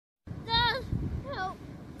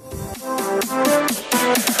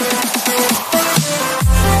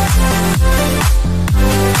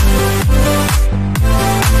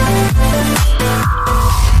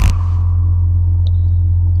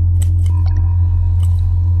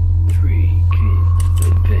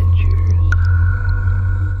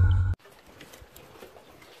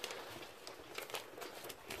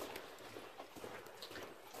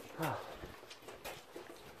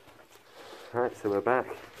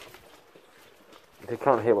If you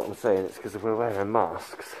can't hear what I'm saying, it's because we're wearing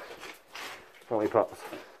masks. Aren't we, Pops?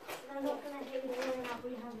 I'm not going to hear you hearing that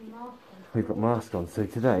we have a mask on. We've got masks on, so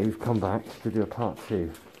today we've come back to do a part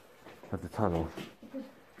 2 of the tunnel. Because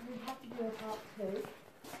we have to do a part 2.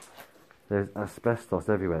 There's asbestos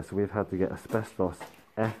everywhere, so we've had to get asbestos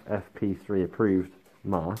FFP3 approved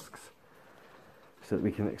masks so that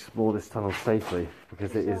we can explore this tunnel safely,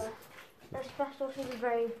 because it is... Asbestos is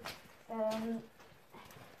very...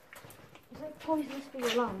 it's like poisonous for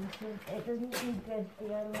your lungs. It doesn't seem good for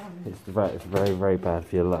your lungs. It's very, very bad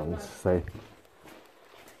for your lungs. So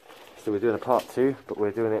we're doing a part 2, but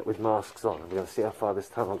we're doing it with masks on. We're going to see how far this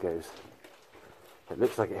tunnel goes. It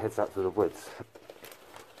looks like it heads out to the woods.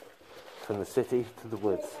 From the city to the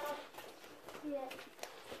woods. Yeah.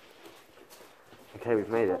 Okay, we've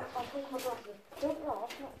made it. I'll put my glasses. Don't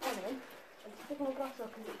laugh, not funny. I'm sticking my glasses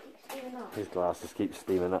up because it keeps steaming up. His glasses keep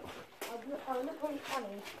steaming up. I'll look really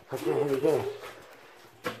funny. Okay, here we go.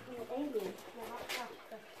 Alien.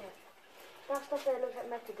 That stuff there looks like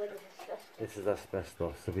metal, but it's asbestos. This is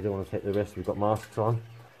asbestos, so we don't want to take the risk. We've got masks on.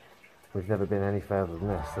 We've never been any further than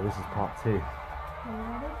this, so this is part 2. Oh,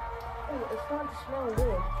 it's starting to smell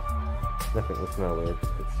weird. Nothing will smell weird.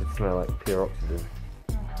 It should smell like pure oxygen.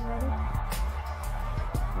 Ready?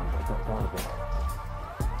 Oh, drop down a bit.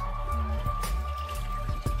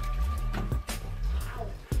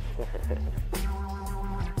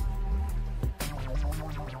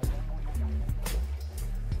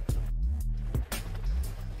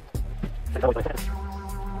 The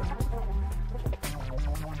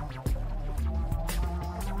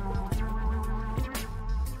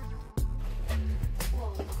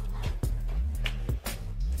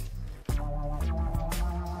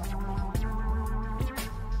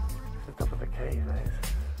top of the cave, that is.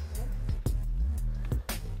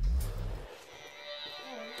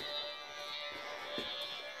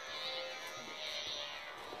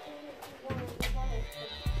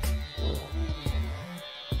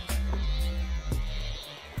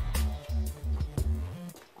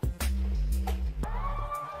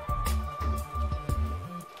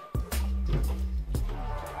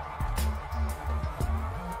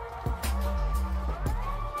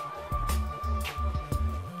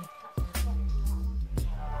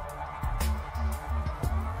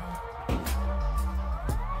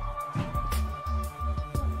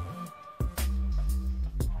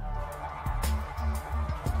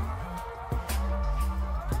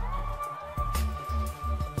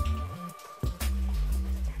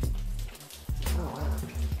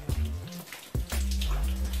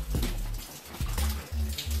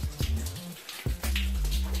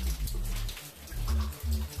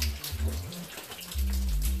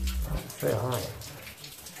 Say hi.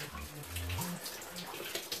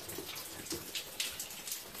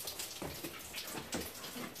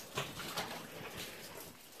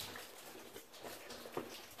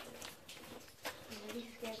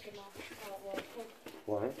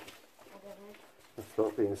 Why? I don't know.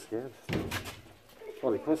 Stop being scared.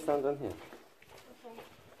 Ollie, come and stand down here.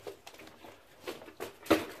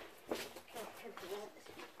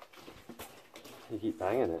 You keep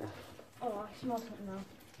banging it. Oh, I smell something now.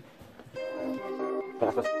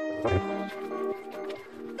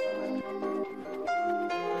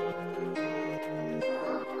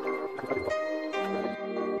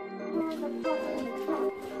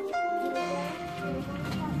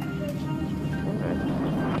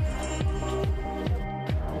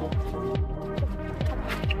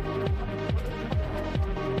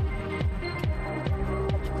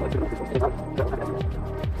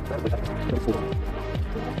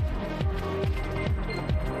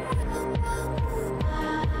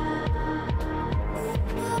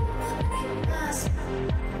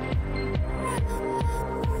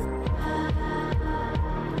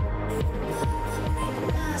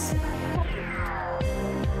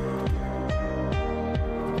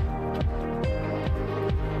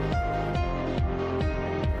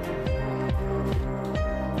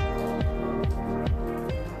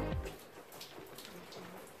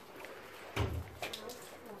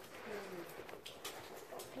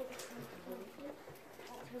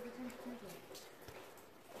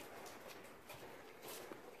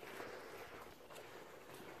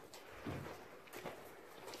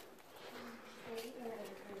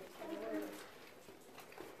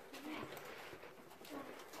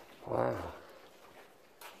 Wow.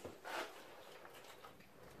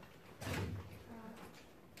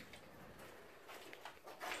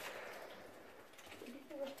 What do you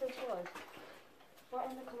think this place was? Write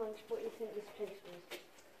in the comments what you think this place was.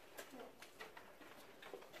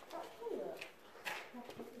 That's toilet.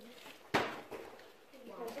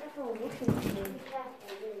 Wow. That's all looking at me.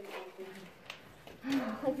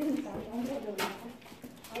 I didn't know. I didn't know.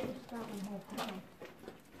 I just grabbed my whole car.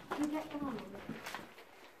 Can you get down on it?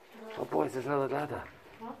 Oh boys, there's another ladder.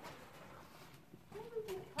 What? What was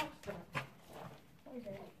it faster? What is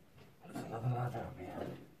it? There's another ladder up here.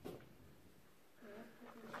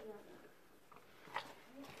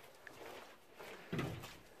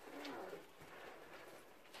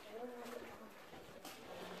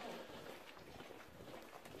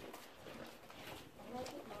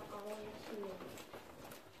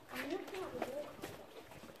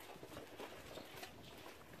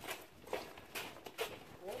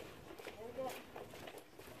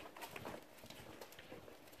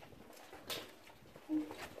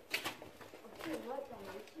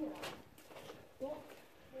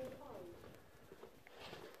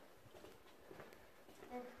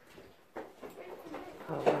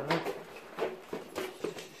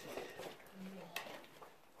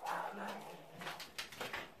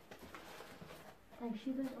 Hey,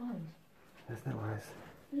 see those eyes? There's no eyes.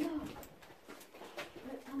 Look!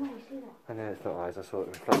 Look, how you see that? I know it's not eyes, I saw it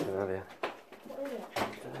reflecting earlier. What is it? I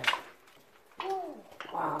don't know. Whoa!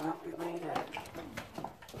 Wow, look, we made it.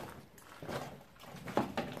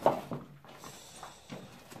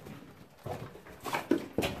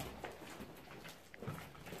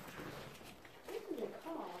 This is a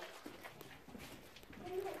car.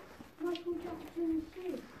 Hey, look, Michael Jackson's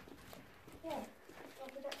shoe. Yeah,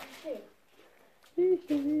 Michael Jackson's shoe.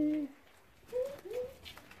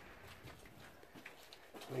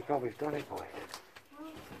 Oh my God, we've done it, boys. How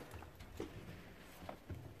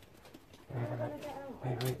am I going to get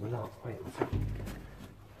out? Wait, we're not. Wait, what's up?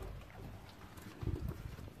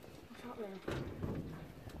 What's up there?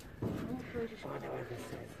 I'm afraid to Oh, I know where this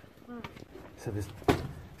is. Wow.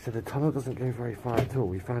 So the tunnel doesn't go very far at all.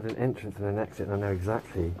 We found an entrance and an exit, and I know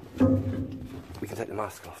exactly. We can take the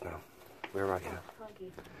mask off now. We're right here.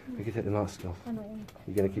 Crikey. We can take the mask off. I know.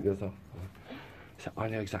 You're going to keep yours off? So I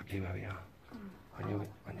know exactly where we are. I know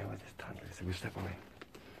where this tunnel is, so we'll step away.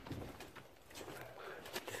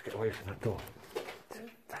 Just get away from that door. So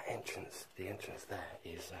that entrance, the entrance there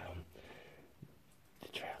is the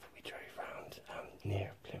trail that we drove round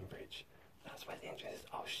near Plimbridge. That's where the entrance is.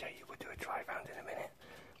 I'll show you. We'll do a drive round in a minute.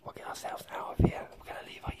 We'll get ourselves out of here. We're going to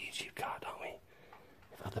leave our YouTube card, aren't we?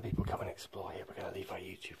 If other people come and explore here, we're going to leave our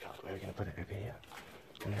YouTube card. Where are we going to put it? Over here.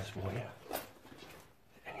 In this wall here.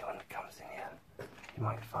 Anyone that comes in here, you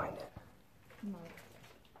might find it. No.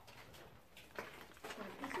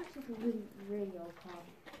 This looks like a really, really old car.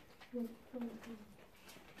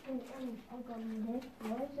 I've gone in here.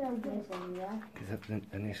 Why is there this on there? Because that's the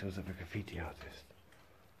initials of a graffiti artist.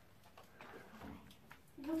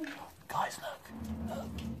 Guys, look.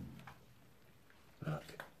 Look. Look.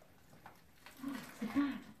 It's a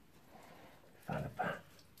bat. Found a bat.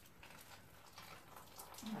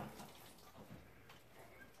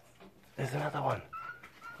 There's another one.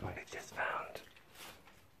 Right, I just found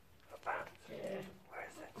a bat. Where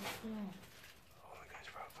is it? Yeah. Oh my gosh,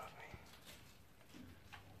 right above me.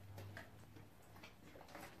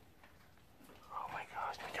 Oh my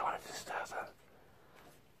gosh, we don't want to disturb them.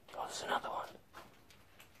 Oh, there's another one.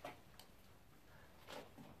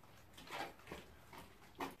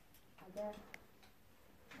 I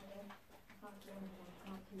can't do anything. I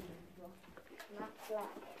can't see anything. Black,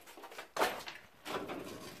 black.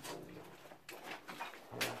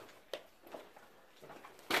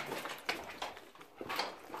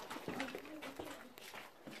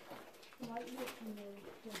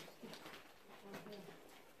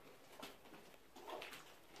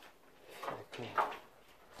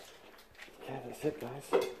 Okay, that's it, guys.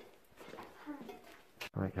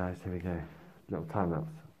 Right, guys, here we go. Little time lapse.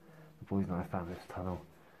 The boys and I found this tunnel.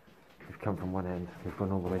 We've come from one end, we've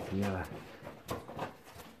gone all the way to the other.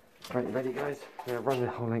 Right, you ready, guys? We're going to run the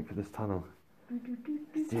whole length of this tunnel.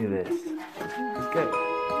 Let's do this. Let's go.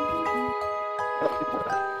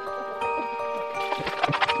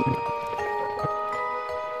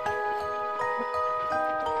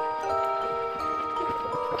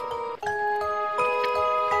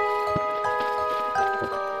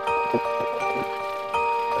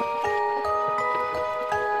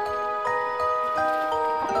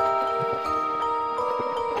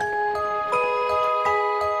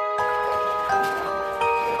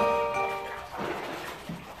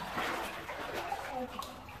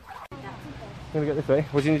 I'm going to go this way.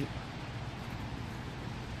 What do you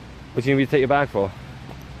need me to take your bag for?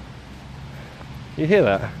 You hear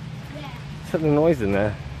that? Yeah. Something noise in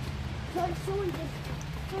there. Like someone just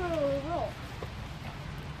threw a rock.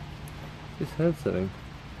 Just heard something.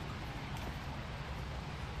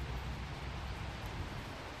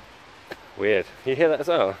 Weird. You hear that as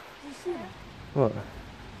well? Did you see that? What?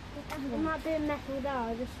 The It might be a metal there.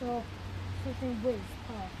 I just saw something whiz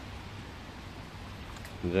past.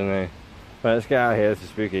 I don't know. Right, let's get out of here. This is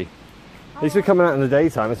spooky. At least we're coming out in the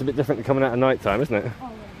daytime. It's a bit different to coming out at night time, isn't it? Oh, yeah.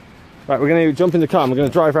 Right, we're going to jump in the car and we're going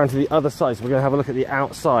to drive around to the other side. So we're going to have a look at the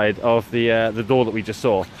outside of the door that we just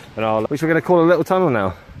saw, and which we're going to call a little tunnel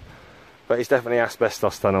now. But it's definitely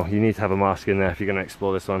asbestos tunnel. You need to have a mask in there if you're going to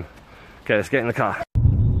explore this one. Okay, let's get in the car.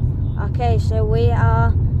 Okay, so we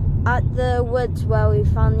are at the woods where we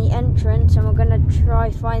found the entrance, and we're going to try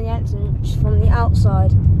find the entrance from the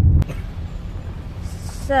outside.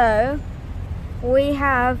 So we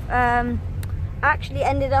have actually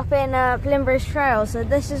ended up in Plimbridge Trail. So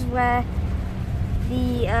this is where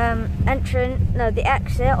the the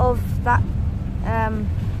exit of that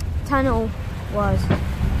tunnel was.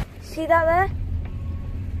 See that there?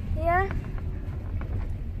 Yeah.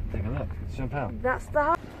 Take a look. Let's jump out. That's the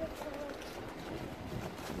hut.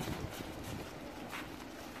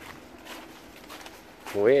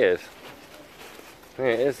 Weird. Yeah,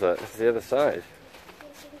 it is. Look, this is the other side.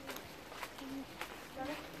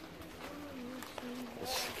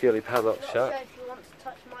 It's securely padlocked shut. If you want to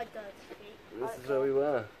touch my dirty feet. This is where we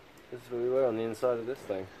were. This is where we were on the inside of this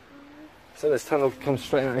thing. So this tunnel comes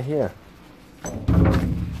straight out of here.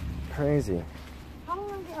 Crazy. How do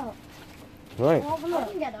I get up? Right. I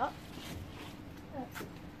can get up.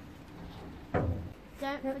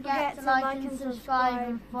 Don't forget to like and subscribe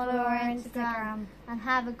and follow our Instagram. And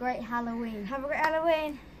have a great Halloween. Have a great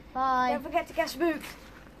Halloween. Bye. Don't forget to get spooked.